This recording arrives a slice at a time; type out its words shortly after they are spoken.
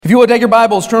you would take your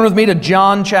Bibles, turn with me to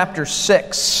John chapter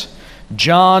 6.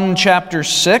 John chapter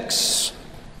 6.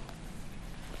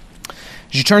 As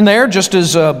you turn there, just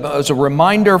as a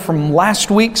reminder from last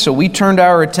week, so we turned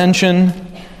our attention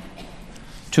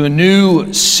to a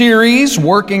new series,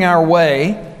 working our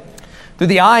way through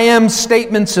the I am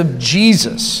statements of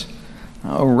Jesus,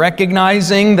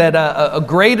 recognizing that a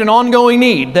great and ongoing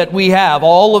need that we have,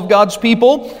 all of God's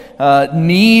people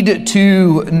need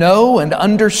to know and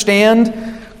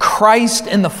understand Christ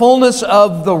in the fullness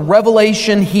of the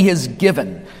revelation He has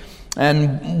given.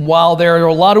 And while there are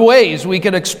a lot of ways we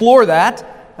could explore that,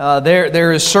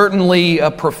 there is certainly a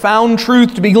profound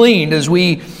truth to be gleaned as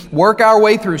we work our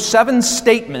way through 7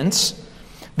 statements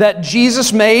that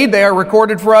Jesus made. They are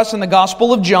recorded for us in the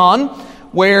Gospel of John,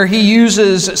 where He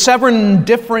uses 7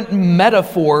 different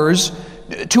metaphors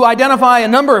to identify a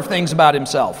number of things about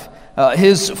Himself.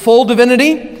 His full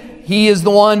divinity, He is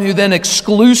the one who then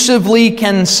exclusively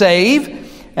can save,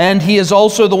 and He is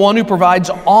also the one who provides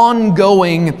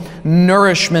ongoing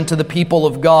nourishment to the people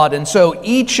of God. And so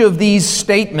each of these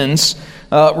statements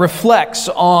reflects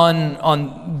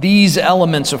on these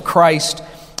elements of Christ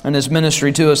and His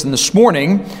ministry to us. And this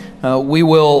morning, we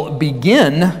will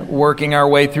begin working our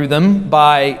way through them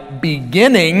by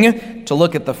beginning to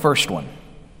look at the first one.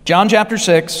 John chapter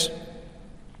 6,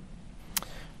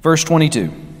 verse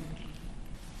 22.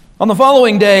 On the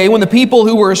following day, when the people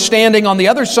who were standing on the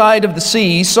other side of the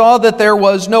sea saw that there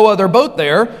was no other boat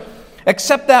there,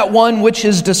 except that one which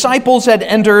His disciples had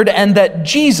entered, and that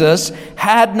Jesus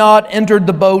had not entered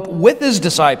the boat with His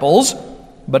disciples,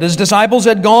 but His disciples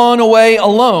had gone away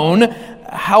alone.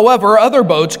 However, other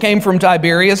boats came from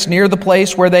Tiberias near the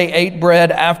place where they ate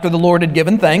bread after the Lord had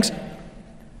given thanks.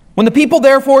 When the people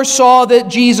therefore saw that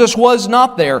Jesus was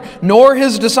not there, nor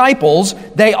His disciples,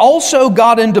 they also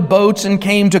got into boats and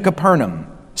came to Capernaum,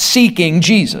 seeking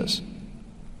Jesus.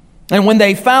 And when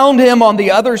they found Him on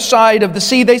the other side of the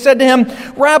sea, they said to Him,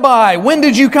 "Rabbi, when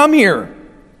did you come here?"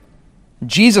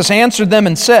 Jesus answered them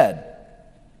and said,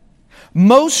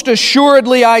 "Most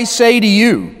assuredly I say to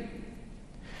you,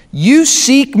 you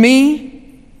seek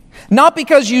Me, not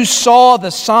because you saw the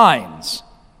signs,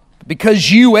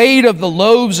 because you ate of the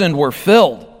loaves and were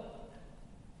filled.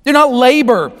 Do not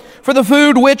labor for the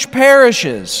food which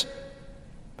perishes,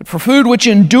 but for food which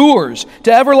endures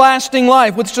to everlasting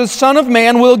life, which the Son of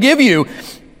Man will give you,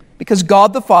 because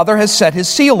God the Father has set His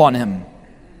seal on Him."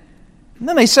 And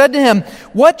then they said to Him,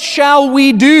 "What shall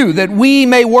we do that we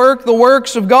may work the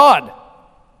works of God?"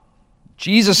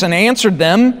 Jesus answered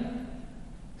them,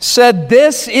 said,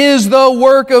 "This is the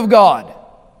work of God,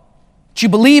 that you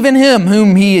believe in Him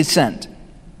whom He has sent."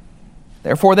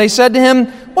 Therefore they said to Him,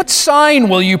 "What sign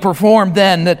will you perform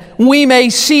then, that we may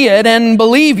see it and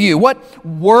believe you? What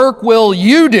work will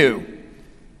you do?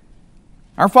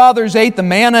 Our fathers ate the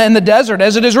manna in the desert.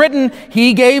 As it is written,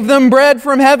 He gave them bread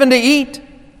from heaven to eat."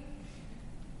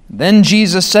 Then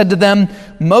Jesus said to them,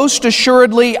 "Most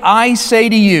assuredly I say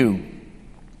to you,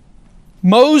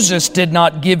 Moses did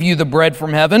not give you the bread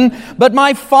from heaven, but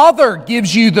my Father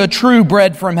gives you the true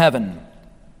bread from heaven.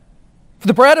 For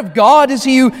the bread of God is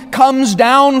He who comes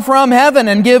down from heaven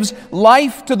and gives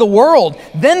life to the world."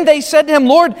 Then they said to Him,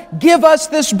 "Lord, give us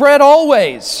this bread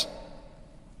always."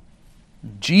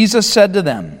 Jesus said to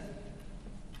them,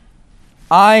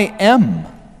 "I am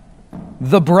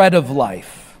the bread of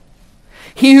life.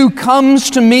 He who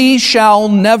comes to Me shall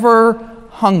never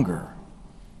hunger,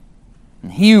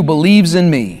 and he who believes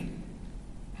in Me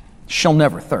shall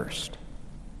never thirst."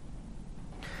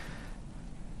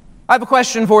 I have a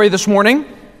question for you this morning.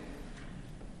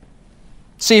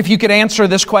 See if you could answer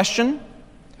this question.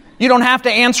 You don't have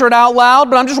to answer it out loud,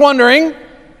 but I'm just wondering,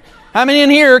 how many in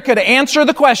here could answer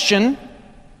the question,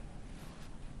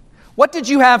 what did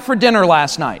you have for dinner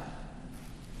last night?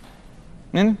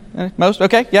 Most?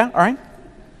 Okay, yeah, all right.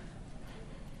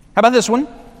 How about this one?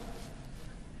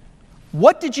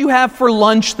 What did you have for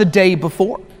lunch the day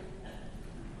before?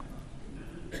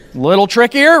 A little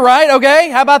trickier, right? Okay,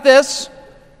 how about this?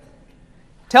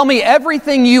 Tell me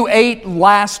everything you ate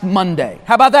last Monday.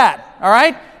 How about that? All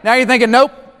right? Now you're thinking,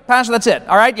 nope, Pastor, that's it.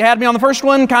 All right, you had me on the first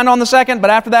one, kind of on the second, but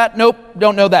after that, nope,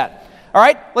 don't know that. All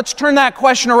right, let's turn that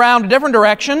question around a different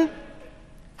direction.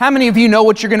 How many of you know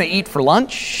what you're going to eat for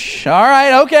lunch? All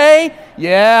right, okay.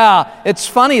 Yeah, it's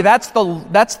funny. That's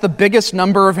the biggest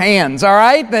number of hands, all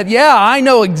right? That, yeah, I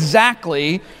know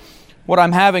exactly what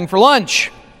I'm having for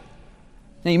lunch.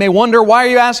 Now, you may wonder, why are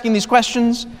you asking these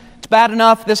questions? It's bad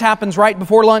enough this happens right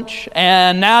before lunch,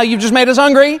 and now you've just made us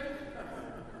hungry.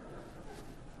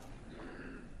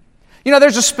 You know,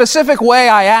 there's a specific way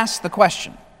I ask the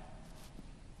question.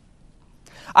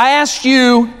 I asked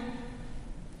you,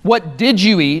 what did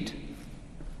you eat,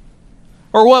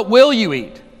 or what will you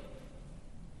eat?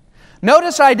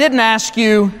 Notice I didn't ask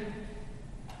you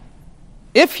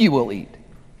if you will eat.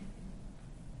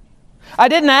 I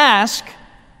didn't ask,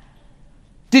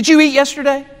 did you eat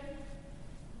yesterday?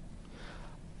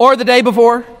 Or the day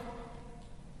before?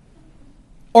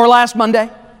 Or last Monday?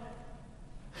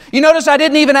 You notice I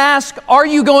didn't even ask, are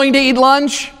you going to eat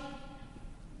lunch?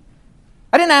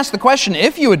 I didn't ask the question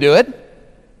if you would do it.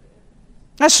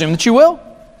 I assume that you will.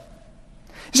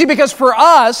 You see, because for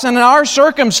us and in our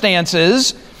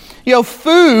circumstances,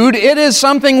 food, it is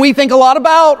something we think a lot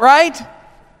about, right?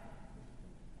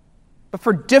 But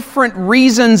for different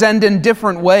reasons and in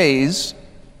different ways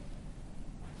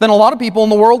than a lot of people in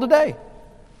the world today.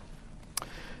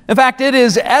 In fact, it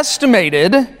is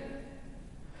estimated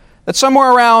that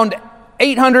somewhere around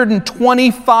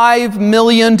 825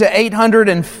 million to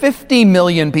 850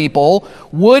 million people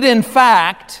would in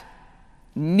fact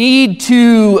need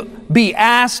to be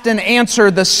asked and answer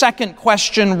the second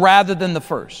question rather than the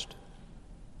first.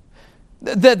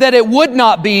 That it would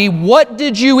not be, what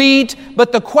did you eat?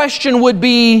 But the question would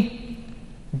be,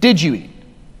 did you eat?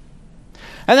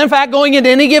 And in fact, going into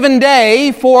any given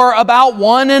day, for about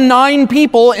 1 in 9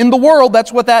 people in the world,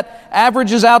 that's what that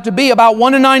averages out to be, about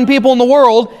 1 in 9 people in the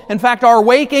world, in fact, are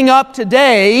waking up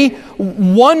today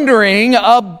wondering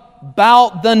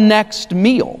about the next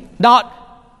meal. Not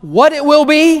what it will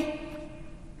be,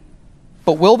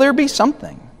 but will there be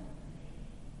something?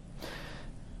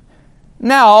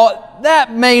 Now,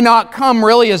 that may not come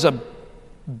really as a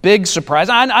big surprise.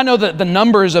 I know that the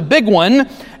number is a big one,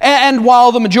 and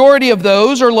while the majority of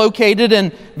those are located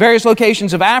in various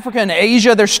locations of Africa and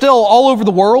Asia, they're still all over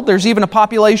the world. There's even a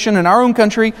population in our own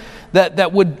country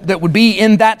that would be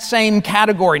in that same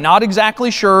category. Not exactly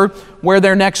sure where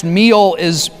their next meal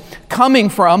is coming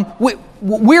from.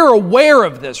 We're aware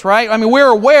of this, right? I mean, we're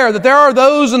aware that there are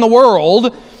those in the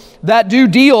world that do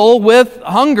deal with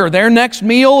hunger. Their next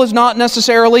meal is not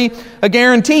necessarily a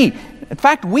guarantee. In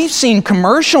fact, we've seen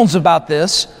commercials about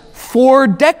this for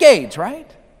decades, right?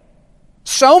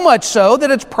 So much so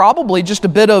that it's probably just a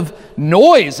bit of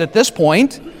noise at this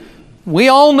point. We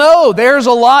all know there's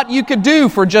a lot you could do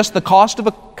for just the cost of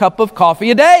a cup of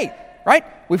coffee a day, right?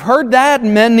 We've heard that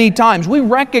many times. We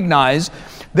recognize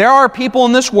there are people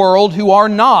in this world who are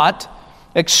not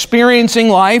experiencing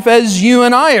life as you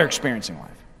and I are experiencing life.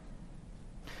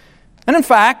 And in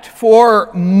fact,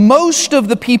 for most of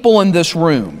the people in this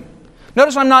room,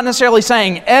 notice I'm not necessarily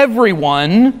saying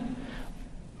everyone,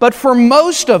 but for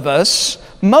most of us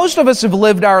have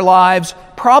lived our lives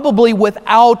probably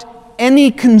without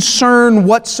any concern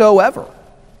whatsoever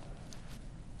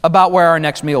about where our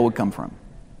next meal would come from.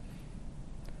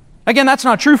 Again, that's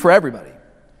not true for everybody.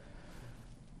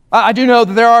 I do know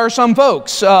that there are some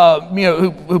folks,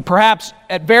 who perhaps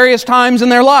at various times in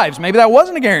their lives, maybe that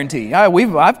wasn't a guarantee.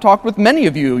 I've talked with many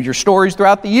of you, your stories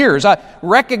throughout the years. I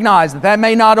recognize that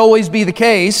may not always be the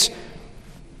case,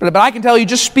 but I can tell you,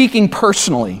 just speaking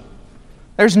personally,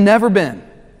 there's never been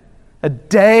a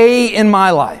day in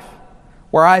my life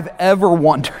where I've ever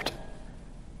wondered,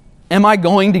 am I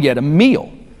going to get a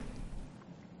meal?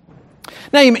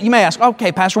 Now, you may ask,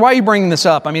 okay, Pastor, why are you bringing this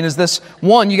up? I mean, is this,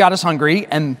 one, you got us hungry,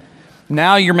 and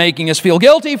now you're making us feel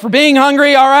guilty for being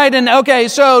hungry, all right? And okay,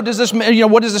 so does this,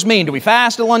 what does this mean? Do we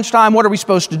fast at lunchtime? What are we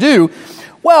supposed to do?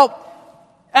 Well,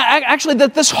 actually,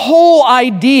 that this whole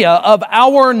idea of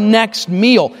our next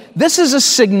meal, this is a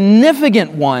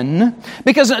significant one,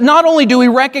 because not only do we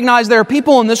recognize there are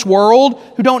people in this world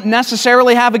who don't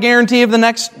necessarily have a guarantee of the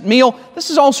next meal, this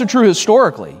is also true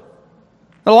historically.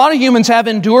 A lot of humans have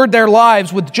endured their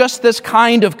lives with just this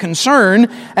kind of concern,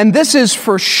 and this is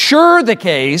for sure the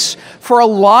case for a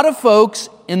lot of folks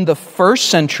in the first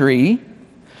century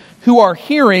who are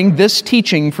hearing this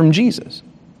teaching from Jesus.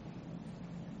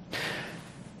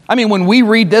 I mean, when we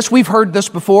read this, we've heard this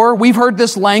before. We've heard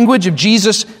this language of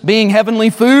Jesus being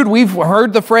heavenly food. We've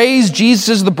heard the phrase, Jesus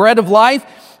is the bread of life.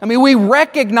 I mean, we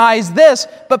recognize this,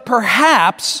 but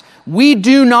perhaps we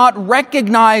do not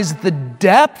recognize the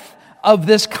depth of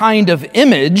this kind of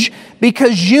image,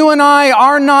 because you and I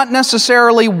are not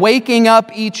necessarily waking up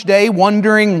each day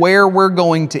wondering where we're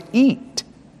going to eat.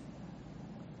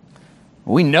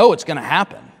 We know it's going to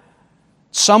happen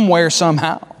somewhere,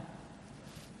 somehow.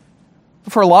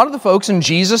 For a lot of the folks in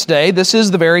Jesus' day, this is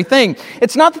the very thing.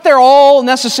 It's not that they're all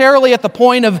necessarily at the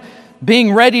point of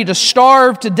being ready to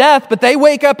starve to death, but they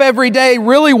wake up every day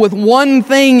really with one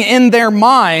thing in their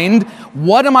mind: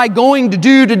 what am I going to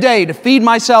do today to feed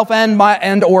myself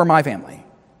and or my family?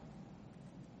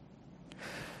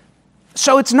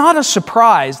 So it's not a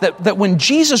surprise that when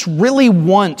Jesus really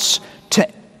wants to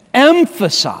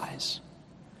emphasize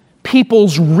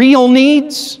people's real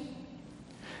needs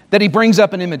that he brings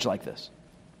up an image like this.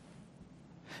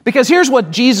 Because here's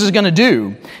what Jesus is going to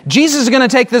do. Jesus is going to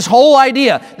take this whole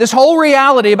idea, this whole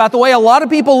reality about the way a lot of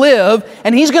people live,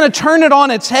 and he's going to turn it on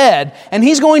its head, and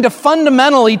he's going to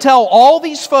fundamentally tell all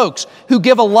these folks who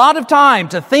give a lot of time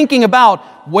to thinking about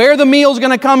where the meal's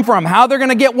going to come from, how they're going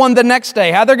to get one the next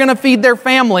day, how they're going to feed their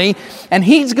family, and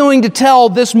he's going to tell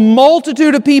this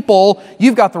multitude of people,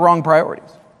 you've got the wrong priorities.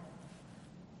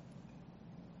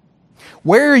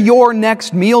 Where your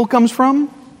next meal comes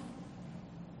from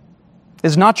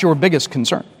is not your biggest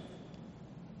concern.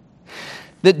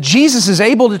 That Jesus is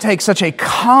able to take such a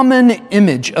common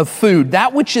image of food,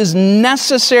 that which is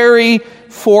necessary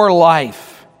for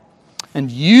life,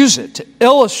 and use it to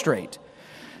illustrate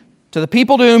to the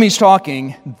people to whom he's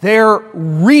talking their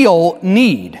real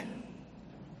need.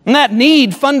 And that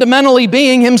need fundamentally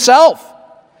being himself.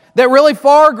 That really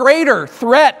far greater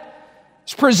threat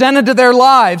is presented to their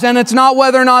lives, and it's not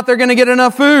whether or not they're going to get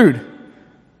enough food.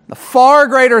 The far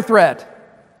greater threat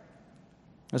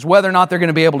is whether or not they're going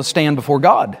to be able to stand before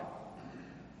God.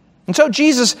 And so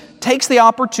Jesus takes the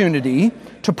opportunity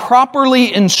to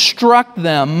properly instruct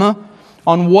them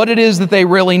on what it is that they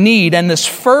really need. And this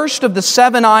first of the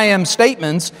 7 I am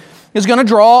statements is going to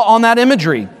draw on that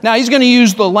imagery. Now, he's going to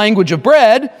use the language of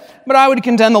bread, but I would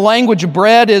contend the language of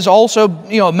bread is also,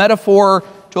 a metaphor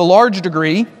to a large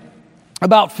degree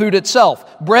about food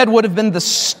itself. Bread would have been the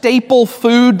staple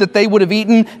food that they would have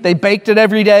eaten. They baked it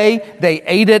every day. They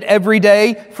ate it every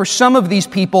day. For some of these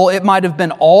people, it might have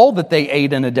been all that they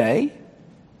ate in a day.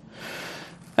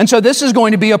 And so this is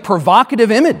going to be a provocative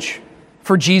image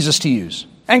for Jesus to use.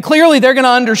 And clearly they're going to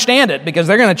understand it because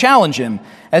they're going to challenge him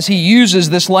as he uses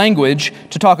this language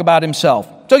to talk about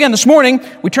himself. So again, this morning,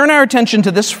 we turn our attention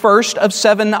to this first of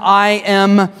 7 I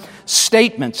am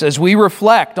statements as we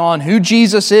reflect on who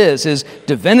Jesus is, his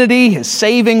divinity, his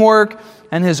saving work,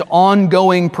 and his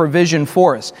ongoing provision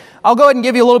for us. I'll go ahead and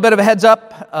give you a little bit of a heads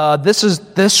up.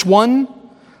 This one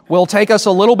will take us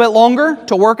a little bit longer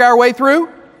to work our way through.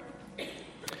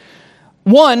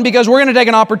 One, because we're going to take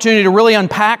an opportunity to really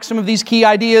unpack some of these key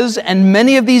ideas, and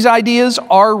many of these ideas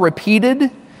are repeated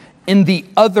in the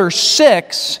other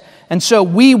 6, and so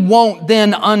we won't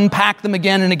then unpack them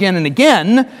again and again and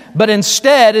again, but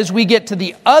instead, as we get to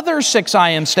the other 6 I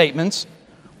am statements,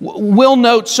 we'll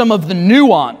note some of the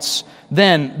nuance,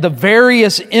 then the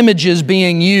various images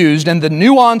being used, and the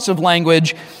nuance of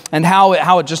language, and how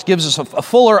it just gives us a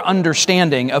fuller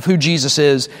understanding of who Jesus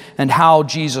is and how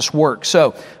Jesus works.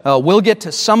 So we'll get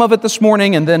to some of it this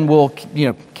morning, and then we'll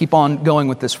keep on going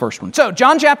with this first one. So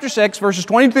John chapter 6, verses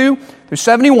 22 through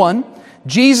 71,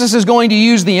 Jesus is going to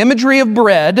use the imagery of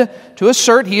bread to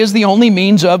assert he is the only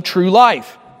means of true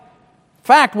life. In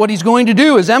fact, what he's going to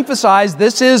do is emphasize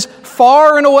this is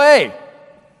far and away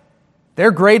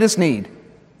their greatest need.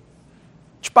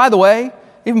 Which, by the way,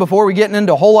 even before we get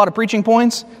into a whole lot of preaching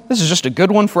points, this is just a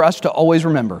good one for us to always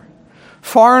remember.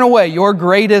 Far and away, your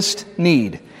greatest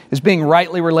need is being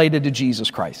rightly related to Jesus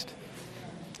Christ.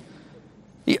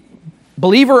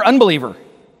 Believer, unbeliever,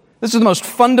 this is the most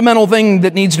fundamental thing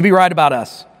that needs to be right about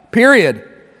us. Period.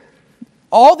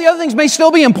 All the other things may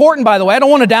still be important, by the way. I don't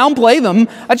want to downplay them.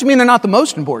 I just mean they're not the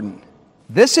most important.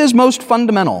 This is most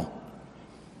fundamental.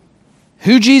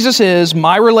 Who Jesus is,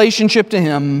 my relationship to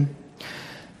him.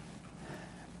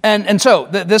 And so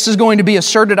this is going to be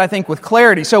asserted, I think, with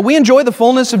clarity. So we enjoy the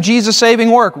fullness of Jesus'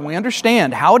 saving work when we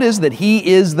understand how it is that he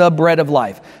is the bread of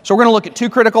life. So we're going to look at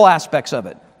 2 critical aspects of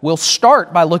it. We'll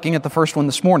start by looking at the first one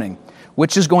this morning,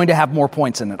 which is going to have more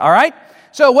points in it. All right?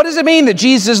 So what does it mean that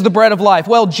Jesus is the bread of life?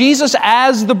 Well, Jesus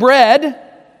as the bread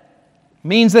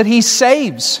means that he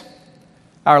saves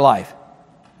our life.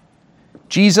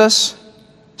 Jesus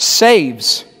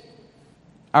saves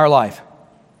our life.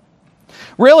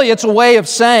 Really, it's a way of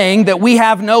saying that we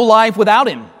have no life without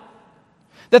him.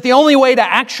 That the only way to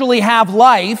actually have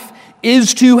life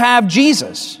is to have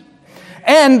Jesus.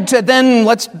 And then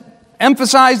let's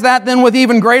emphasize that then with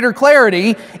even greater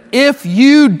clarity. If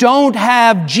you don't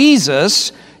have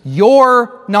Jesus,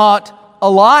 you're not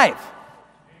alive.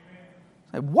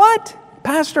 What,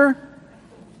 Pastor?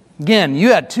 Again,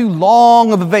 you had too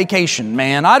long of a vacation,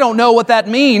 man. I don't know what that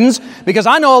means because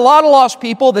I know a lot of lost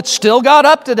people that still got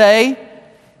up today.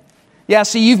 Yeah,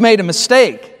 see, you've made a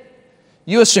mistake.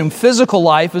 You assume physical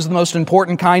life is the most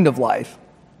important kind of life.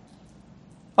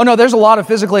 Oh no, there's a lot of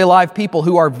physically alive people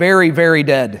who are very, very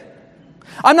dead.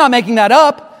 I'm not making that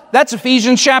up. That's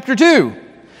Ephesians chapter 2.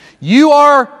 You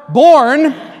are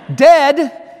born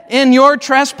dead in your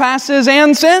trespasses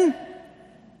and sin.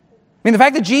 I mean, the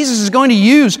fact that Jesus is going to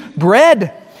use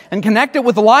bread and connect it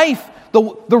with life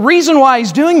The reason why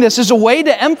he's doing this is a way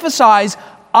to emphasize,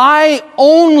 I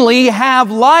only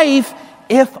have life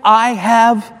if I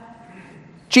have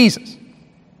Jesus.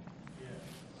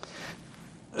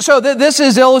 So this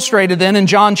is illustrated then in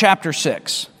John chapter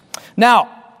 6. Now,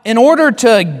 in order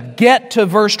to get to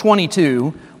verse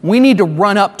 22, we need to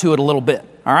run up to it a little bit,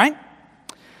 all right?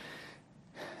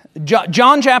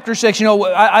 John chapter 6,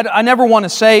 I never want to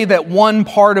say that one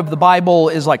part of the Bible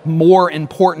is like more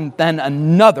important than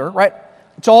another, right?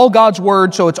 It's all God's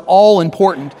Word, so it's all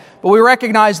important. But we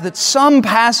recognize that some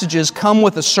passages come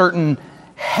with a certain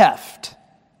heft.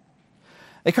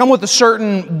 They come with a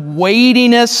certain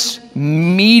weightiness,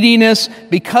 meatiness,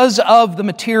 because of the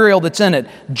material that's in it.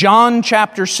 John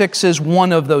chapter 6 is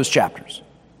one of those chapters.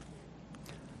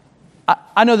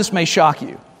 I know this may shock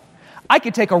you. I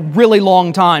could take a really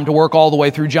long time to work all the way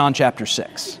through John chapter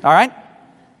 6, all right?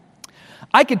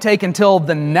 I could take until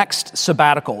the next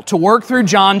sabbatical to work through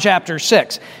John chapter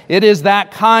 6. It is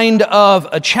that kind of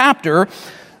a chapter,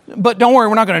 but don't worry,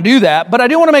 we're not going to do that. But I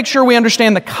do want to make sure we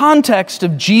understand the context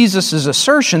of Jesus'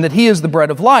 assertion that He is the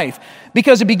bread of life.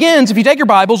 Because it begins, if you take your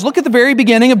Bibles, look at the very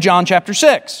beginning of John chapter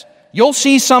 6. You'll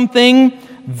see something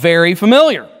very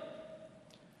familiar.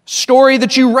 Story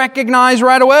that you recognize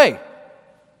right away.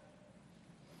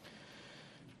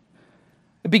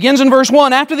 It begins in verse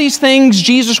 1. After these things,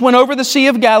 Jesus went over the Sea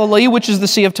of Galilee, which is the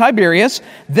Sea of Tiberias.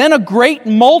 Then a great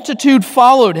multitude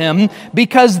followed Him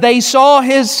because they saw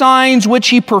His signs which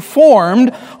He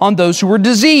performed on those who were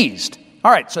diseased.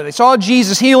 All right, so they saw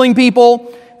Jesus healing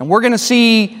people, and we're going to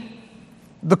see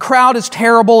the crowd is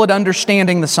terrible at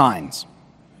understanding the signs.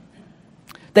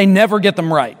 They never get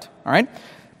them right, all right?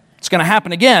 It's going to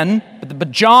happen again, but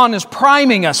John is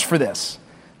priming us for this.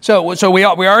 So we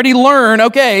already learn,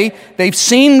 okay, they've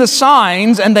seen the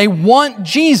signs and they want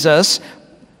Jesus,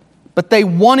 but they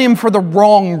want Him for the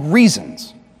wrong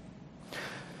reasons.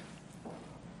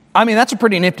 I mean, that's a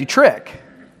pretty nifty trick.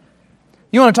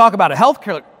 You want to talk about a health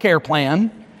care plan,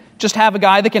 just have a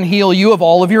guy that can heal you of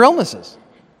all of your illnesses.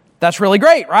 That's really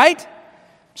great, right?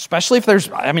 Especially if there's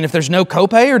no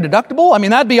copay or deductible. I mean,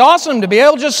 that'd be awesome to be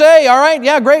able to just say, all right,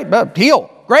 yeah, great, but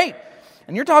heal, great.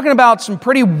 And you're talking about some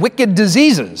pretty wicked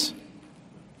diseases.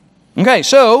 Okay,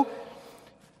 so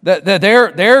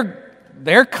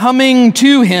they're coming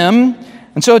to Him.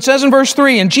 And so it says in verse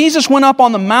 3, and Jesus went up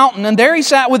on the mountain, and there He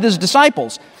sat with His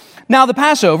disciples. Now the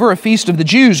Passover, a feast of the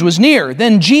Jews, was near.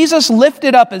 Then Jesus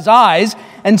lifted up His eyes,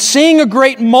 and seeing a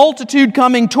great multitude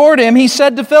coming toward Him, He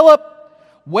said to Philip,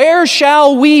 where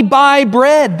shall we buy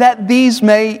bread that these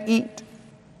may eat?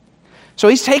 So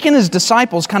He's taken His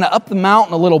disciples kind of up the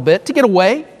mountain a little bit to get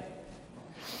away.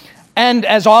 And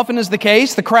as often is the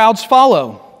case, the crowds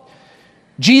follow.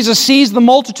 Jesus sees the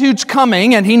multitudes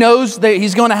coming, and He knows that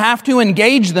He's going to have to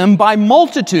engage them. By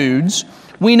multitudes,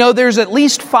 we know there's at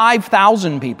least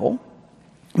 5,000 people,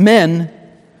 men.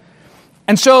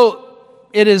 And so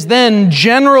it is then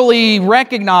generally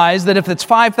recognized that if it's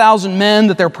 5,000 men,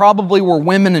 that there probably were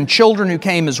women and children who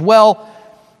came as well.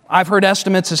 I've heard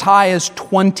estimates as high as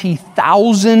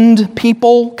 20,000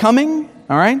 people coming,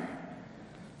 all right?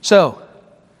 So,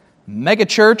 mega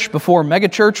church before mega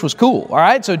church was cool, all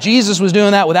right? So Jesus was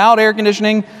doing that without air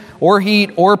conditioning or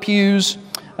heat or pews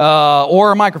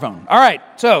or a microphone, all right?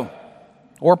 So,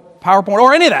 or PowerPoint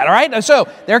or any of that, all right? So,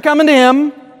 they're coming to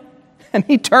Him, and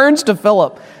He turns to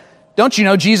Philip. Don't you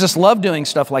know Jesus loved doing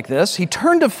stuff like this? He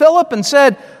turned to Philip and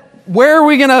said, where are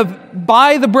we going to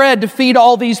buy the bread to feed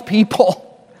all these people?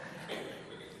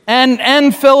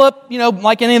 And Philip,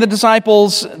 like any of the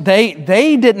disciples, they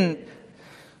didn't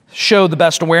show the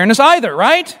best awareness either,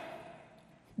 right?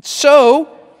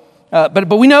 So, but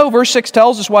we know verse 6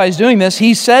 tells us why He's doing this.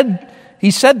 He said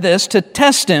this to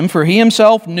test Him, for He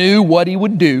Himself knew what He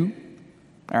would do.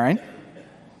 All right?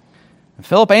 And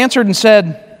Philip answered and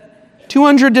said,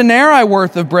 200 denarii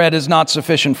worth of bread is not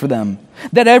sufficient for them,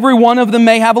 that every one of them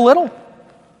may have a little.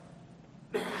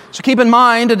 So keep in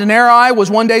mind, a denarii was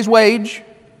 1 day's wage.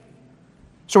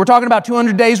 So we're talking about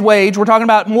 200 days' wage. We're talking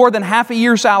about more than half a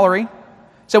year's salary.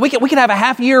 So we can have a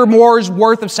half year more's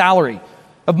worth of salary,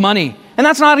 of money. And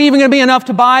that's not even going to be enough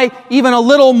to buy even a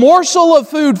little morsel of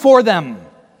food for them.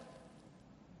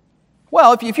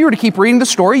 Well, if you were to keep reading the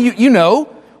story, you know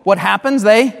what happens.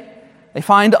 They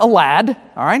find a lad,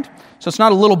 all right? So it's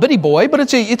not a little bitty boy, but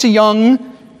it's a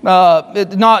young, not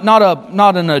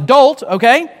an adult,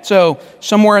 okay? So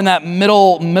somewhere in that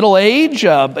middle age,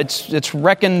 it's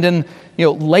reckoned in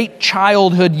late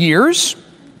childhood years,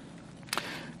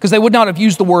 because they would not have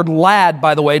used the word lad,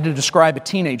 by the way, to describe a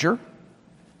teenager.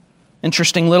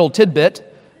 Interesting little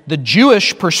tidbit: the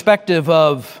Jewish perspective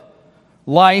of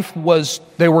life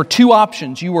there were two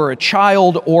options. You were a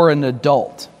child or an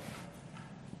adult.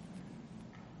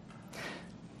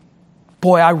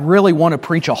 Boy, I really want to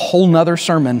preach a whole nother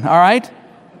sermon, all right?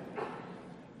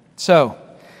 So,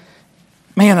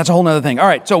 man, that's a whole nother thing. All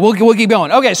right, so we'll keep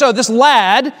going. Okay, so this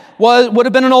lad would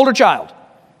have been an older child.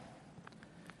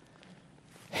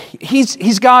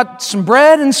 He's got some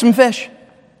bread and some fish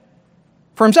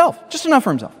for himself, just enough for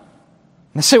himself.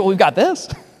 And they say, well, we've got this.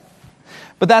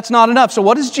 But that's not enough. So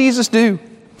what does Jesus do?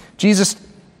 Jesus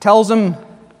tells him,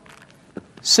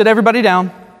 sit everybody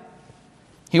down.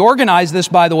 He organized this,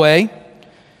 by the way.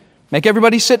 Make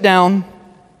everybody sit down.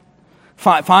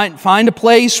 Find a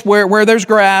place where there's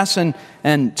grass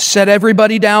and set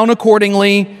everybody down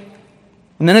accordingly.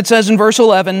 And then it says in verse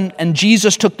 11, and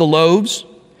Jesus took the loaves,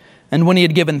 and when he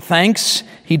had given thanks,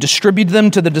 he distributed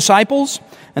them to the disciples,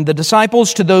 and the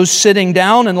disciples to those sitting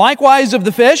down, and likewise of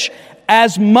the fish,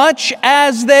 as much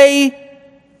as they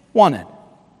wanted.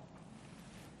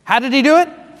 How did he do it?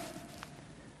 I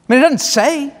mean, it doesn't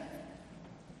say.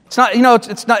 It's not,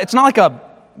 it's not like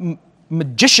a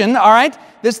magician, all right?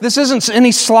 This isn't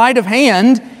any sleight of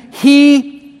hand.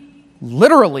 He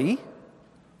literally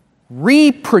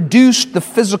reproduced the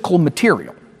physical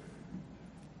material.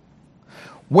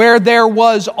 Where there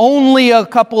was only a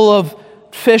couple of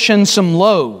fish and some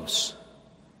loaves,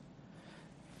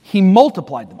 he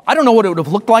multiplied them. I don't know what it would have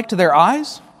looked like to their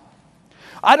eyes.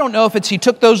 I don't know if he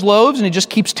took those loaves and he just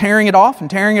keeps tearing it off and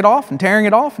tearing it off and tearing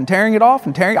it off and tearing it off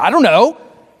and tearing it. I don't know.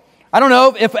 I don't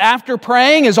know if after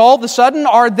praying is all of a sudden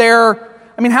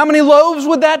how many loaves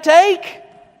would that take?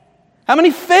 How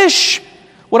many fish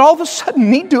would all of a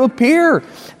sudden need to appear?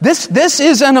 This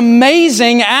is an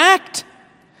amazing act.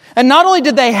 And not only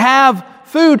did they have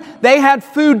food, they had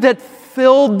food that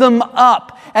filled them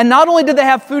up. And not only did they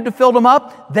have food to fill them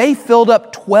up, they filled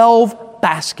up 12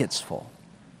 baskets full.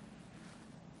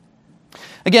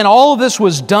 Again, all of this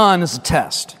was done as a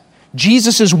test.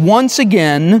 Jesus is once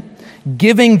again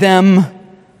giving them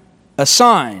a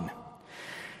sign.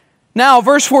 Now,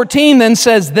 verse 14 then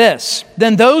says this,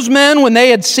 then those men, when they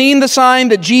had seen the sign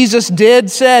that Jesus did,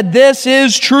 said, this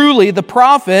is truly the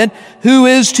prophet who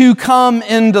is to come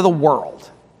into the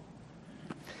world.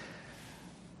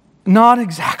 Not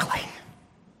exactly.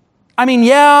 I mean,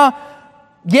 yeah,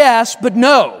 yes, but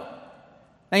no.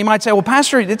 Now you might say, well,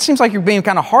 Pastor, it seems like you're being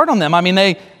kind of hard on them. I mean,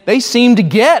 they seem to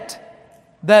get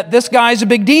that this guy's a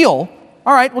big deal.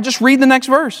 All right, well, just read the next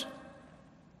verse.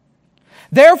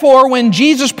 Therefore, when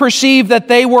Jesus perceived that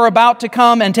they were about to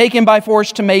come and take him by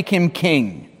force to make him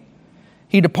king,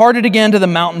 he departed again to the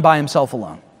mountain by himself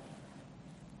alone.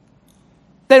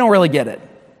 They don't really get it.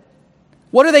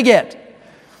 What do they get?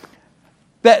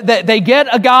 They get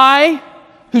a guy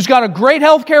who's got a great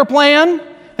health care plan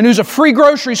and who's a free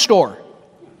grocery store.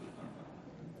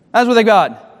 That's what they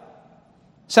got.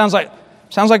 Sounds like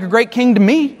a great king to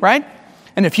me, right?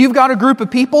 And if you've got a group of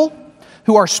people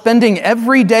who are spending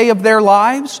every day of their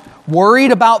lives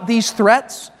worried about these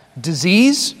threats,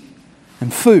 disease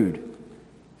and food,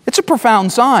 it's a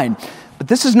profound sign. But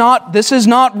this is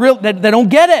not real. They don't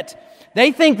get it.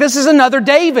 They think this is another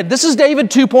David. This is David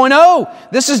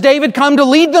 2.0. This is David come to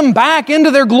lead them back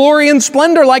into their glory and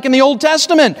splendor like in the Old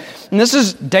Testament. And this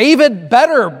is David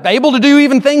better, able to do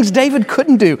even things David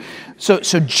couldn't do. So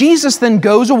Jesus then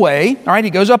goes away. All right,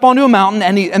 he goes up onto a mountain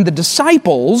and the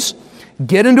disciples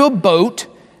get into a boat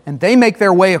and they make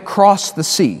their way across the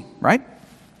sea, right?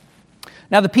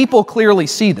 Now the people clearly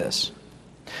see this.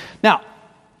 Now,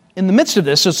 in the midst of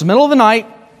this, so it's the middle of the night,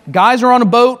 guys are on a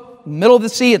boat, middle of the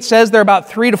sea. It says they're about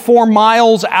 3 to 4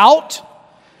 miles out,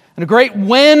 and a great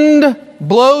wind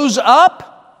blows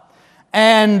up,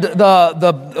 and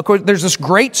of course there's this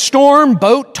great storm,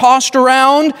 boat tossed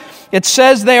around. It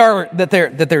says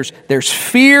there's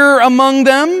fear among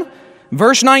them.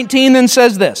 Verse 19 then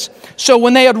says this, so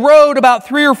when they had rowed about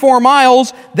 3 or 4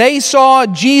 miles, they saw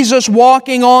Jesus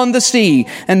walking on the sea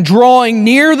and drawing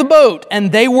near the boat,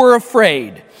 and they were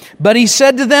afraid. But he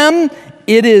said to them,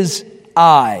 it is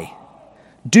I.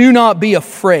 Do not be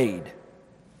afraid.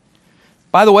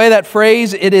 By the way, that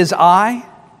phrase, it is I,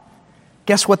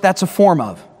 guess what that's a form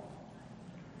of?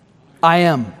 I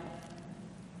am.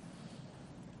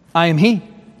 I am He.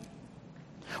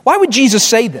 Why would Jesus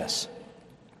say this?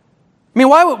 I mean,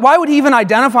 why would He even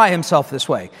identify Himself this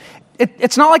way?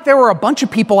 It's not like there were a bunch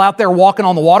of people out there walking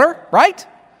on the water, right?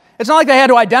 It's not like they had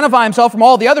to identify Himself from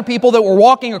all the other people that were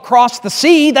walking across the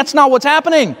sea. That's not what's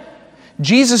happening.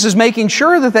 Jesus is making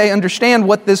sure that they understand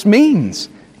what this means.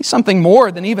 He's something more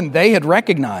than even they had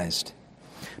recognized.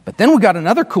 But then we got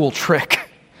another cool trick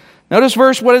Notice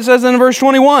what it says in verse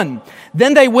 21.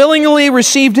 Then they willingly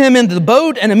received him into the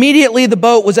boat, and immediately the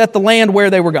boat was at the land where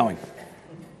they were going.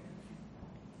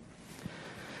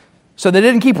 So they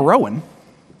didn't keep rowing.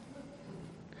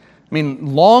 I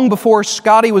mean, long before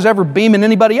Scotty was ever beaming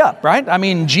anybody up, right? I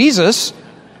mean, Jesus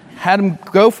had him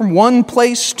go from one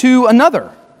place to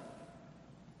another.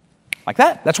 Like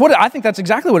that. I think that's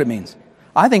exactly what it means.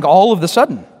 I think all of a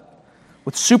sudden,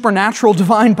 with supernatural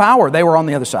divine power, they were on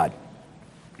the other side.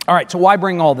 All right, so why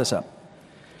bring all this up?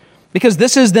 Because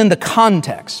this is then the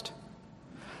context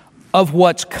of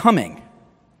what's coming.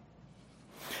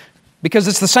 Because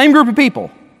it's the same group of people.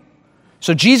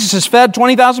 So Jesus has fed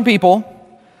 20,000 people.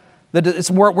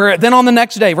 We're then on the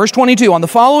next day, verse 22. On the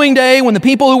following day, when the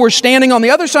people who were standing on the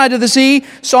other side of the sea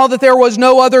saw that there was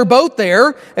no other boat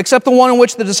there except the one in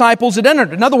which the disciples had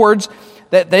entered. In other words,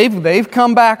 that they've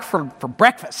come back for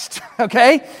breakfast,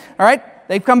 okay? All right?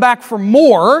 They've come back for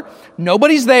more.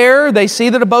 Nobody's there. They see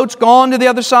that a boat's gone to the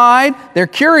other side. They're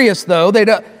curious, though.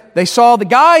 They saw the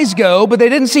guys go, but they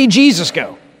didn't see Jesus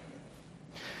go.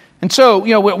 And so,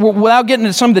 without getting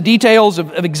into some of the details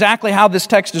of exactly how this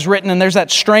text is written, and there's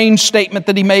that strange statement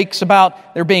that he makes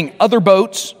about there being other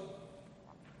boats.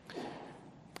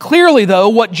 Clearly, though,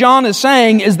 what John is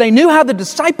saying is they knew how the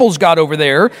disciples got over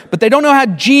there, but they don't know how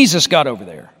Jesus got over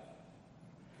there.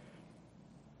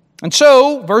 And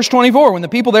so, verse 24, when the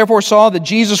people therefore saw that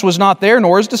Jesus was not there,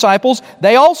 nor his disciples,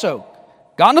 they also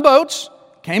got in the boats,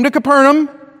 came to Capernaum,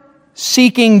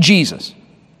 seeking Jesus.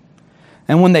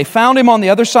 And when they found him on the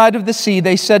other side of the sea,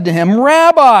 they said to him,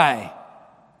 Rabbi,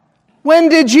 when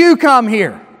did you come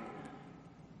here?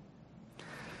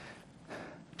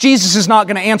 Jesus is not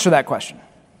going to answer that question.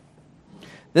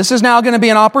 This is now going to be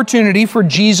an opportunity for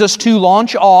Jesus to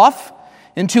launch off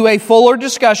into a fuller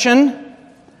discussion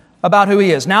about who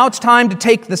he is. Now it's time to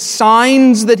take the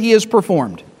signs that he has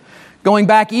performed, going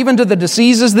back even to the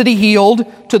diseases that he healed,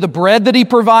 to the bread that he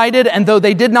provided, and though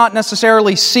they did not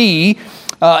necessarily see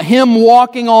him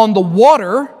walking on the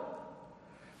water,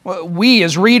 we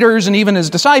as readers and even as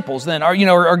disciples then are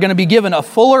going to be given a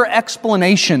fuller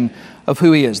explanation of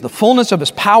who he is, the fullness of his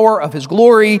power, of his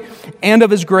glory, and of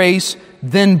his grace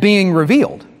then being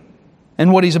revealed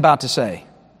in what he's about to say.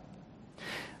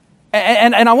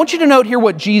 And I want you to note here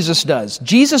what Jesus does.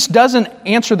 Jesus doesn't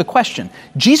answer the question.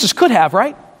 Jesus could have,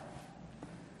 right?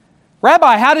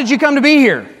 Rabbi, how did you come to be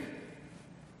here?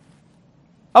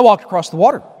 I walked across the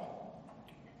water.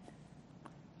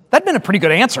 That'd been a pretty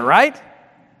good answer, right?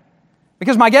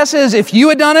 Because my guess is if you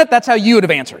had done it, that's how you would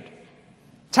have answered.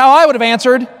 It's how I would have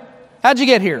answered. How'd you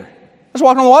get here? I just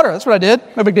walked on the water. That's what I did.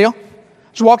 No big deal.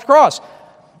 Just walked across.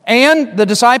 And the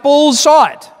disciples saw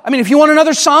it. I mean, if you want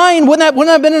another sign, wouldn't that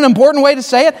have been an important way to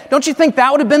say it? Don't you think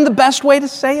that would have been the best way to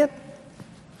say it?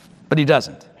 But he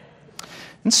doesn't.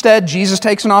 Instead, Jesus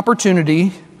takes an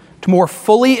opportunity to more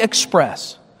fully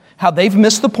express how they've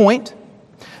missed the point.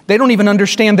 They don't even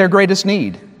understand their greatest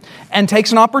need. And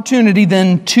takes an opportunity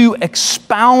then to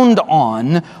expound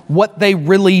on what they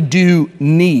really do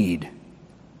need.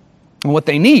 And what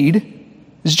they need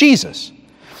is Jesus.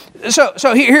 So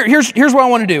here's what I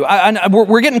want to do.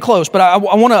 We're getting close, but I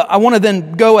want to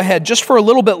then go ahead just for a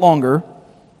little bit longer.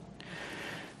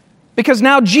 Because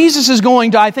now Jesus is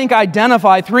going to, I think,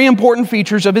 identify three important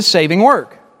features of his saving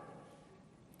work.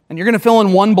 And you're going to fill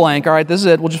in one blank. All right, this is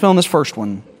it. We'll just fill in this first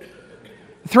one.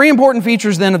 Three important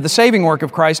features then of the saving work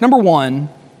of Christ. Number one,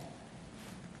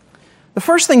 the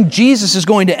first thing Jesus is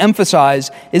going to emphasize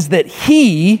is that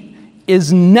he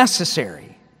is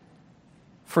necessary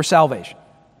for salvation.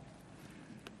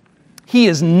 He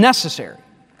is necessary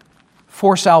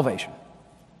for salvation.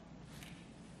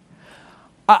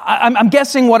 I'm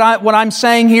guessing what I'm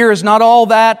saying here is not all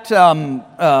that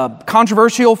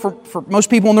controversial for most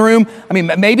people in the room. I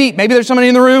mean, maybe there's somebody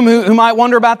in the room who might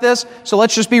wonder about this. So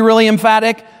let's just be really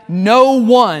emphatic. No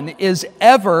one is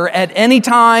ever at any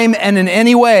time and in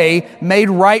any way made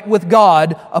right with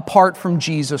God apart from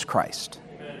Jesus Christ.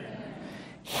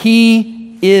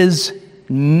 He is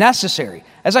necessary.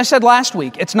 As I said last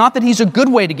week, it's not that he's a good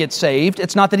way to get saved.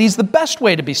 It's not that he's the best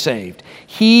way to be saved.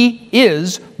 He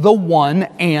is the one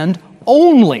and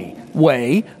only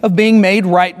way of being made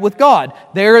right with God.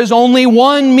 There is only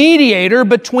one mediator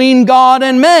between God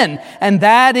and men, and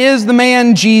that is the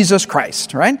man Jesus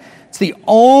Christ, right? It's the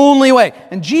only way.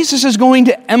 And Jesus is going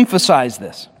to emphasize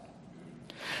this.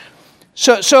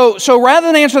 So rather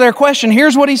than answer their question,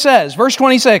 here's what he says. Verse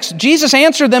 26, Jesus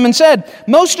answered them and said,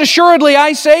 "Most assuredly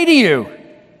I say to you,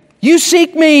 you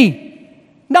seek me,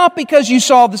 not because you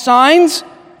saw the signs,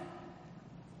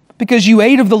 but because you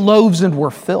ate of the loaves and were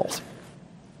filled."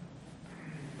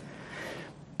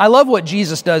 I love what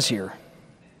Jesus does here.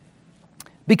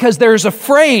 Because there's a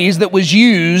phrase that was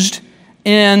used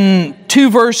in 2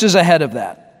 verses ahead of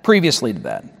that, previously to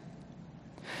that,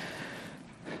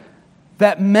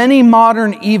 that many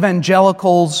modern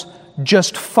evangelicals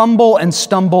just fumble and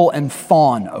stumble and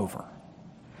fawn over.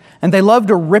 And they love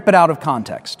to rip it out of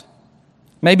context.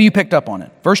 Maybe you picked up on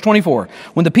it. Verse 24,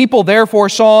 when the people therefore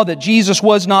saw that Jesus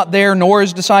was not there, nor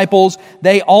his disciples,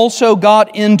 they also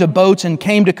got into boats and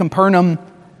came to Capernaum,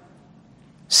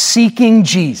 seeking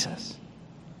Jesus.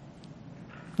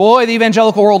 Boy, the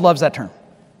evangelical world loves that term.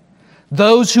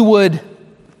 Those who would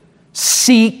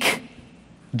seek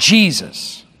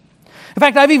Jesus. In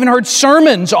fact, I've even heard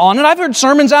sermons on it. I've heard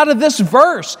sermons out of this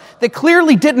verse that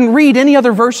clearly didn't read any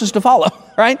other verses to follow,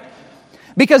 right?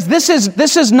 Because this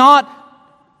is not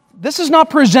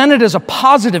presented as a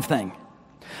positive thing.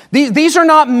 These are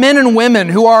not men and women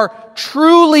who are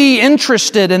truly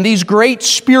interested in these great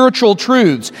spiritual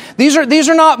truths. These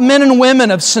are not men and women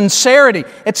of sincerity.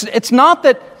 It's not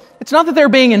that they're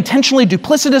being intentionally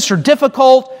duplicitous or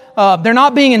difficult. They're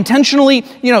not being intentionally,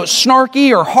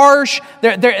 snarky or harsh.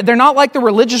 They're not like the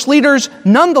religious leaders.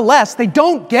 Nonetheless, they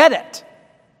don't get it.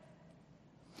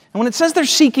 And when it says they're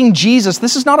seeking Jesus,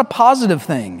 this is not a positive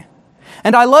thing.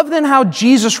 And I love then how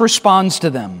Jesus responds to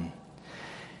them.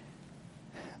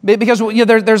 Because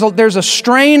there's a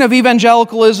strain of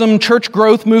evangelicalism, church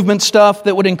growth movement stuff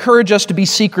that would encourage us to be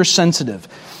seeker sensitive.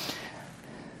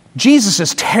 Jesus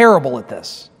is terrible at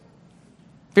this.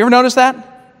 Have you ever noticed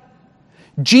that?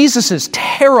 Jesus is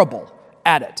terrible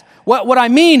at it. What I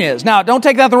mean is, now don't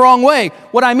take that the wrong way,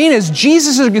 what I mean is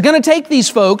Jesus is going to take these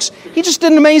folks, he just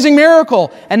did an amazing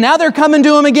miracle, and now they're coming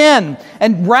to him again.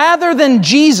 And rather than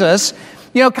Jesus,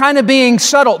 kind of being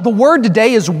subtle, the word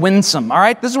today is winsome, all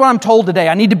right? This is what I'm told today.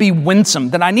 I need to be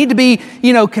winsome, that I need to be,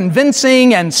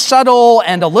 convincing and subtle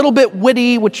and a little bit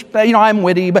witty, which, I'm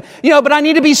witty, but I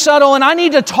need to be subtle and I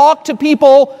need to talk to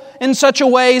people in such a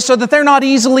way so that they're not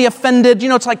easily offended.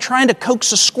 It's like trying to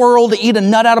coax a squirrel to eat a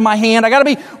nut out of my hand. I got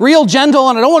to be real gentle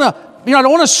and I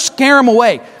don't want to scare them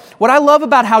away. What I love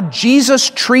about how Jesus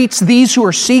treats these who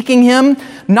are seeking him,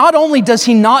 not only does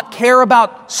he not care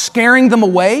about scaring them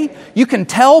away, you can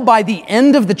tell by the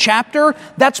end of the chapter,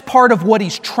 that's part of what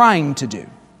he's trying to do.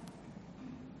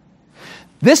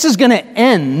 This is going to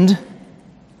end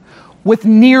with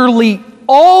nearly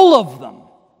all of them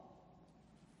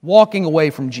walking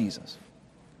away from Jesus.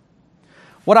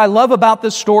 What I love about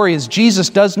this story is Jesus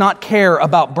does not care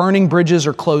about burning bridges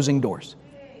or closing doors.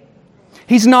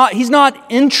 He's not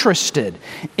interested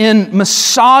in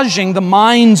massaging the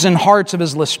minds and hearts of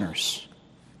his listeners.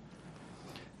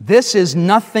 This is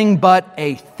nothing but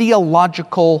a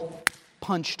theological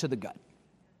punch to the gut.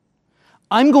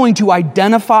 I'm going to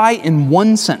identify in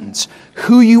one sentence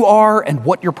who you are and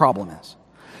what your problem is.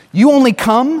 You only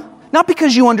come not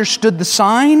because you understood the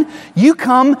sign. You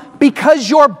come because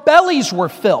your bellies were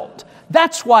filled.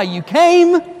 That's why you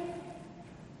came.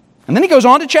 And then he goes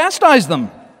on to chastise them.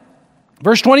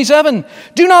 Verse 27,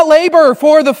 do not labor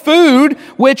for the food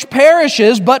which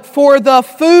perishes, but for the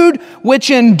food which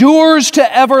endures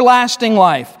to everlasting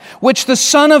life, which the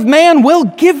Son of Man will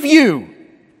give you,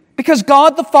 because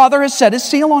God the Father has set his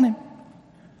seal on him.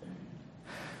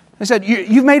 I said,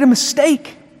 you've made a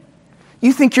mistake.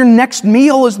 You think your next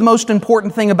meal is the most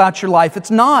important thing about your life.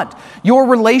 It's not. Your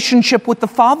relationship with the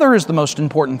Father is the most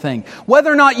important thing.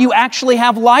 Whether or not you actually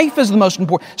have life is the most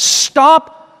important.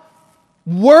 Stop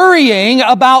worrying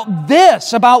about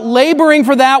this, about laboring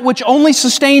for that which only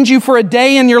sustains you for a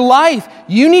day in your life.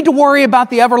 You need to worry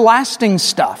about the everlasting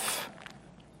stuff.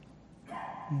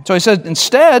 So he said,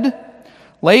 instead,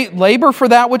 labor for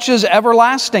that which is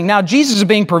everlasting. Now, Jesus is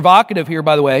being provocative here,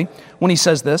 by the way, when he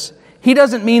says this. He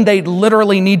doesn't mean they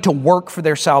literally need to work for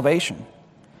their salvation.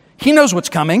 He knows what's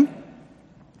coming.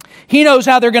 He knows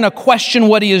how they're going to question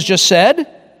what he has just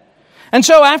said. And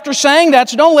so after saying that,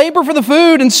 so don't labor for the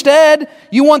food. Instead,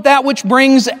 you want that which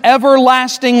brings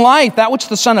everlasting life, that which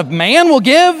the Son of Man will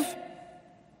give.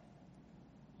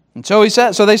 And so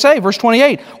they say, verse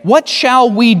 28, what shall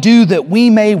we do that we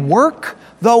may work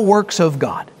the works of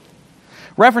God?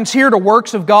 Reference here to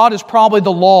works of God is probably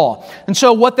the law. And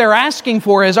so what they're asking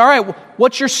for is, all right,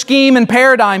 what's your scheme and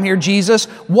paradigm here, Jesus?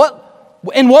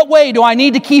 In what way do I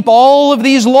need to keep all of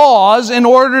these laws in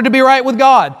order to be right with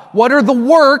God? What are the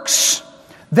works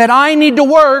that I need to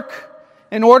work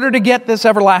in order to get this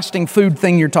everlasting food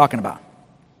thing you're talking about?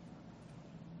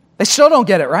 They still don't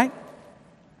get it, right?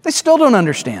 They still don't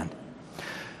understand.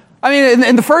 I mean,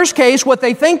 in the first case, what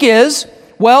they think is,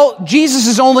 well, Jesus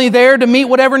is only there to meet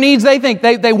whatever needs they think.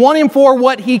 They want him for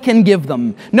what he can give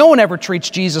them. No one ever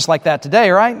treats Jesus like that today,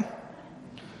 right?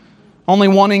 Only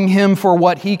wanting him for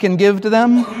what he can give to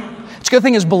them. It's a good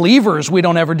thing as believers we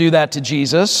don't ever do that to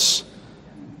Jesus.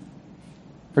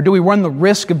 Or do we run the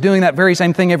risk of doing that very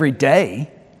same thing every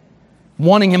day,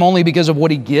 wanting Him only because of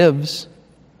what He gives?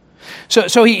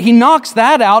 So he knocks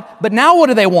that out, but now what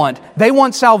do they want? They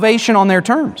want salvation on their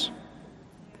terms.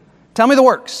 Tell me the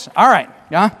works. All right,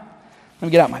 yeah? Let me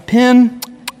get out my pen.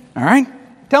 All right,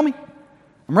 tell me.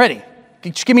 I'm ready.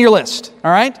 Just give me your list,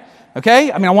 all right?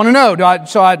 Okay, I mean, I want to know.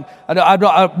 I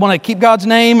want to keep God's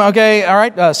name, okay, all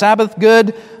right? Sabbath,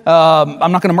 good.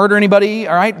 I'm not going to murder anybody,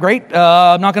 all right, great.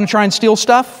 I'm not going to try and steal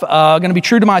stuff. Going to be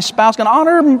true to my spouse, going to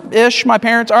honor-ish my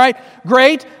parents, all right,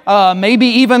 great. Maybe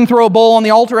even throw a bowl on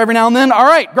the altar every now and then. All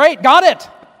right, great, got it.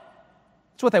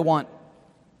 That's what they want.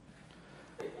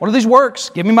 What are these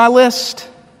works? Give me my list.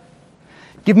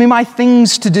 Give me my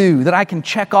things to do that I can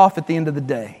check off at the end of the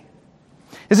day.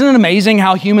 Isn't it amazing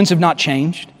how humans have not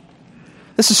changed?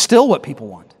 This is still what people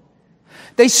want.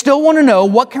 They still want to know,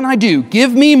 what can I do?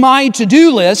 Give me my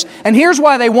to-do list. And here's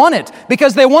why they want it.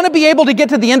 Because they want to be able to get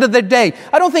to the end of the day.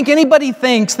 I don't think anybody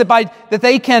thinks that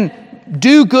they can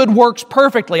do good works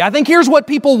perfectly. I think here's what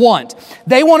people want.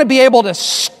 They want to be able to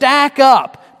stack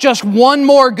up just one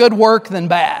more good work than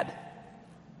bad.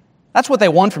 That's what they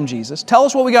want from Jesus. Tell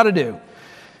us what we got to do.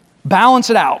 Balance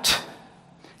it out.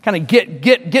 Kind of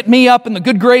get me up in the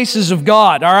good graces of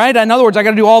God, all right? In other words, I got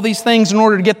to do all these things in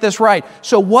order to get this right.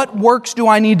 So what works do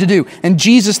I need to do? And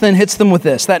Jesus then hits them with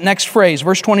this, that next phrase,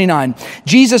 verse 29.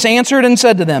 Jesus answered and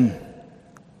said to them,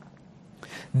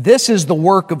 "This is the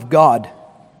work of God,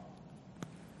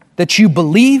 that you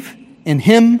believe in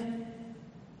Him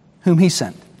whom He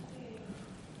sent."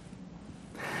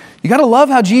 You got to love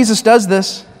how Jesus does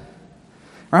this,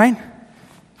 right?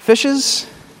 Fishes,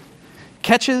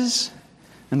 catches,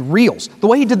 and reels. The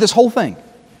way He did this whole thing.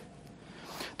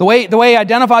 The way He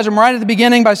identifies them right at the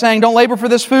beginning by saying, don't labor for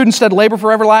this food, instead labor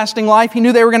for everlasting life. He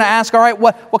knew they were going to ask, all right,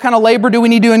 what kind of labor do we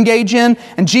need to engage in?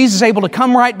 And Jesus is able to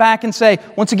come right back and say,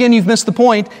 once again, you've missed the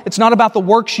point. It's not about the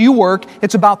works you work.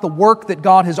 It's about the work that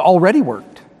God has already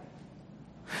worked.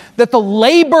 That the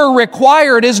labor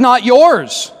required is not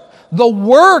yours. The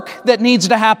work that needs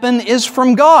to happen is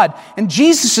from God. And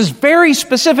Jesus is very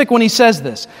specific when He says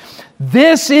this.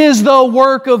 This is the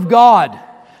work of God,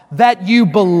 that you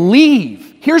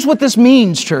believe. Here's what this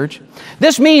means, church.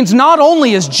 This means not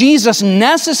only is Jesus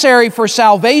necessary for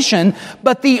salvation,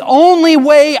 but the only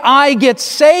way I get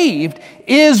saved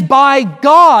is by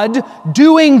God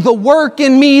doing the work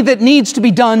in me that needs to be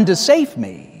done to save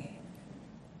me.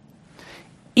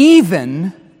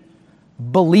 Even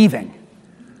believing.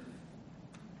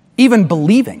 Even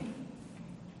believing.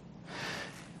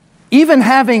 Even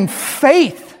having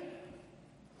faith.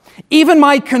 Even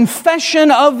my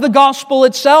confession of the gospel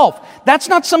itself. That's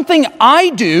not something I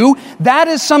do. That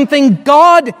is something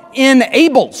God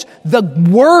enables. The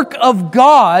work of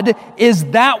God is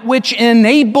that which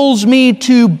enables me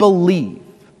to believe.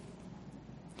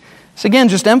 So again,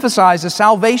 just emphasizes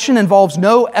salvation involves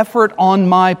no effort on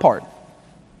my part.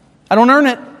 I don't earn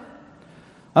it.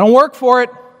 I don't work for it.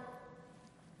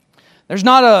 There's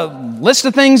not a list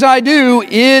of things I do.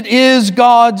 It is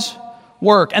God's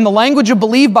work. And the language of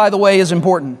believe, by the way, is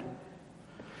important.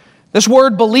 This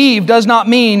word believe does not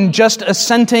mean just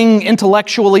assenting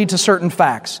intellectually to certain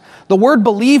facts. The word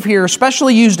believe here,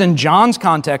 especially used in John's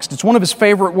context, it's one of his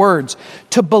favorite words.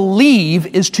 To believe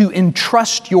is to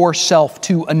entrust yourself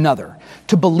to another.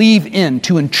 To believe in,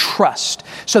 to entrust.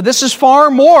 So this is far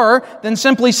more than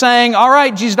simply saying, all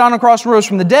right, Jesus died on the cross and rose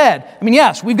from the dead. I mean,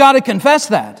 yes, we've got to confess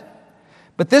that.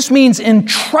 But this means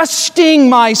entrusting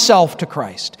myself to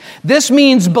Christ. This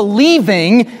means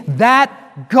believing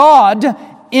that God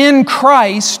in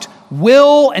Christ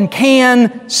will and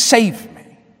can save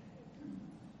me.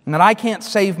 And that I can't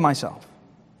save myself.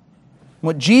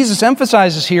 What Jesus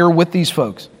emphasizes here with these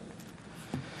folks,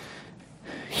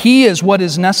 He is what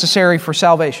is necessary for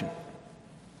salvation.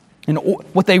 And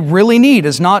what they really need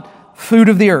is not food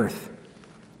of the earth.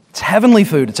 It's heavenly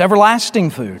food. It's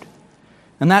everlasting food.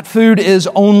 And that food is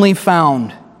only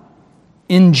found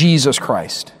in Jesus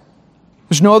Christ.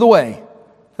 There's no other way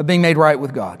of being made right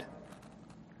with God.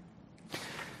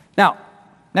 Now,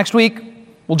 next week,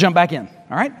 we'll jump back in,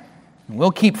 all right? We'll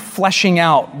keep fleshing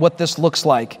out what this looks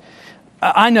like.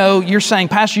 I know you're saying,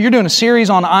 Pastor, you're doing a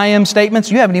series on I am statements.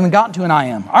 You haven't even gotten to an I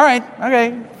am. All right,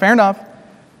 okay, fair enough.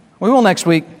 We will next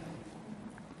week.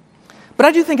 But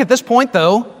I do think at this point,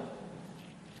 though,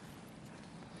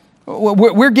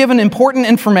 we're given important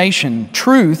information,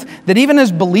 truth, that even as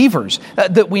believers,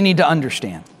 that we need to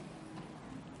understand.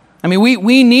 I mean,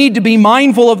 we need to be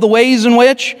mindful of the ways in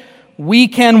which we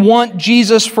can want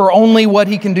Jesus for only what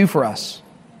He can do for us.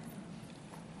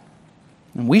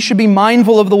 And we should be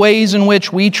mindful of the ways in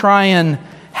which we try and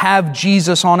have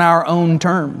Jesus on our own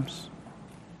terms.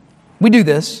 We do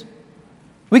this.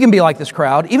 We can be like this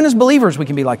crowd. Even as believers, we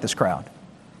can be like this crowd.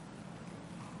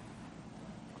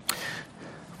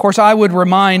 Of course, I would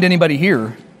remind anybody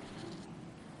here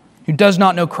who does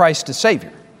not know Christ as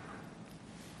Savior,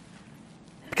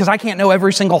 because I can't know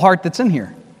every single heart that's in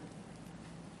here.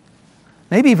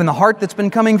 Maybe even the heart that's been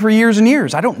coming for years and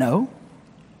years. I don't know.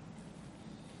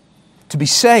 To be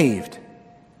saved,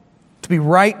 to be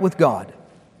right with God,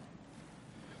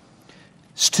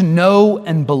 is to know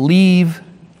and believe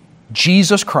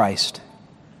Jesus Christ,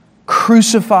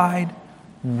 crucified,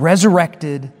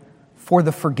 resurrected for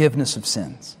the forgiveness of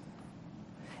sins.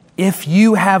 If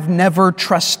you have never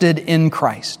trusted in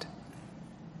Christ,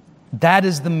 that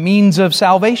is the means of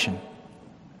salvation.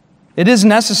 It is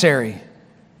necessary.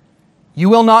 You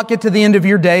will not get to the end of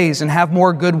your days and have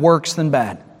more good works than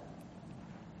bad.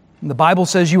 The Bible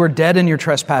says you are dead in your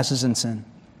trespasses and sin.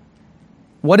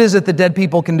 What is it that dead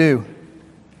people can do?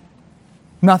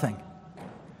 Nothing.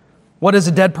 What is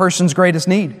a dead person's greatest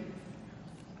need?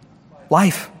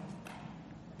 Life.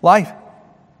 Life.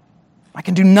 I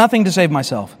can do nothing to save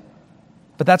myself.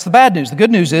 But that's the bad news. The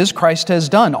good news is Christ has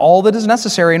done all that is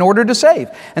necessary in order to save.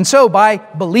 And so by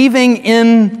believing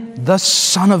in the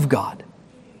Son of God,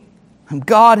 whom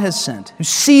God has sent, whose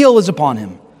seal is upon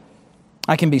Him,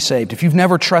 I can be saved. If you've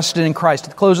never trusted in Christ, at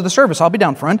the close of the service, I'll be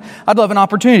down front. I'd love an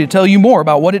opportunity to tell you more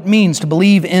about what it means to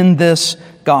believe in this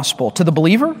gospel. To the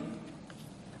believer,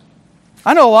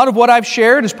 I know a lot of what I've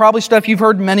shared is probably stuff you've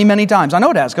heard many, many times. I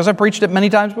know it has, because I've preached it many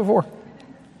times before.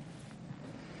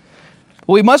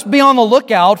 We must be on the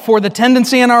lookout for the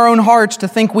tendency in our own hearts to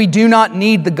think we do not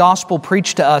need the gospel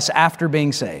preached to us after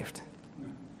being saved.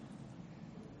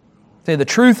 See, the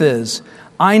truth is,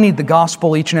 I need the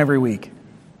gospel each and every week.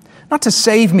 Not to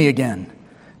save me again,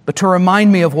 but to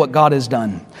remind me of what God has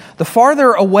done. The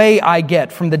farther away I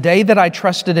get from the day that I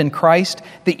trusted in Christ,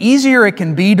 the easier it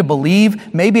can be to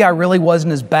believe maybe I really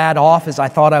wasn't as bad off as I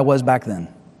thought I was back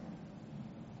then.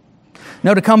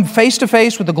 No, to come face to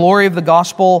face with the glory of the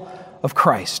gospel of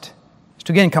Christ is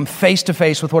to again come face to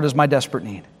face with what is my desperate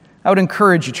need. I would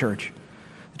encourage you, church,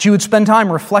 that you would spend time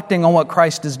reflecting on what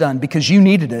Christ has done, because you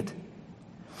needed it.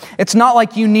 It's not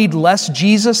like you need less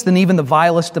Jesus than even the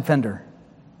vilest offender.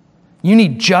 You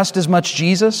need just as much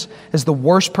Jesus as the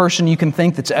worst person you can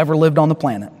think that's ever lived on the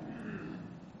planet.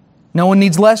 No one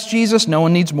needs less Jesus, no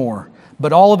one needs more.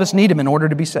 But all of us need Him in order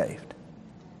to be saved.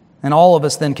 And all of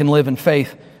us then can live in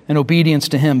faith and obedience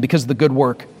to Him because of the good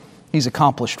work He's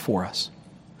accomplished for us.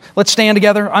 Let's stand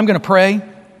together. I'm going to pray.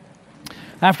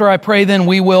 After I pray, then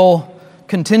we will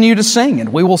continue to sing,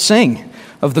 and we will sing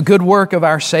of the good work of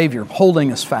our Savior,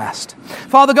 holding us fast.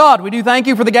 Father God, we do thank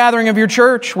You for the gathering of Your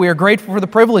church. We are grateful for the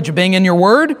privilege of being in Your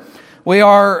Word. We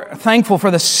are thankful for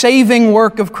the saving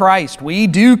work of Christ. We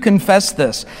do confess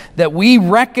this, that we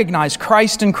recognize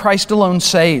Christ and Christ alone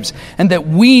saves, and that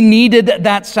we needed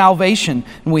that salvation.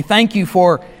 And we thank You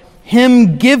for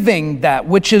Him giving that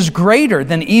which is greater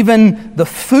than even the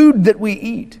food that we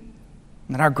eat.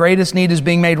 And our greatest need is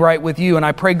being made right with You. And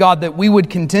I pray, God, that we would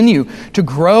continue to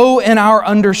grow in our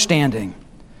understanding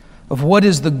of what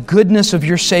is the goodness of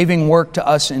Your saving work to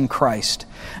us in Christ.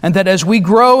 And that as we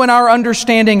grow in our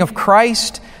understanding of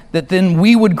Christ, that then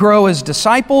we would grow as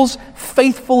disciples,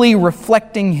 faithfully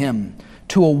reflecting Him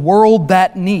to a world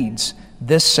that needs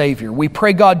this Savior. We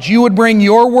pray, God, You would bring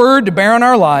Your word to bear on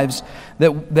our lives,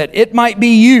 that it might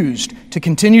be used to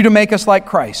continue to make us like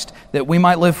Christ, that we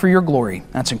might live for Your glory.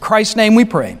 That's in Christ's name we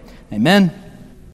pray. Amen.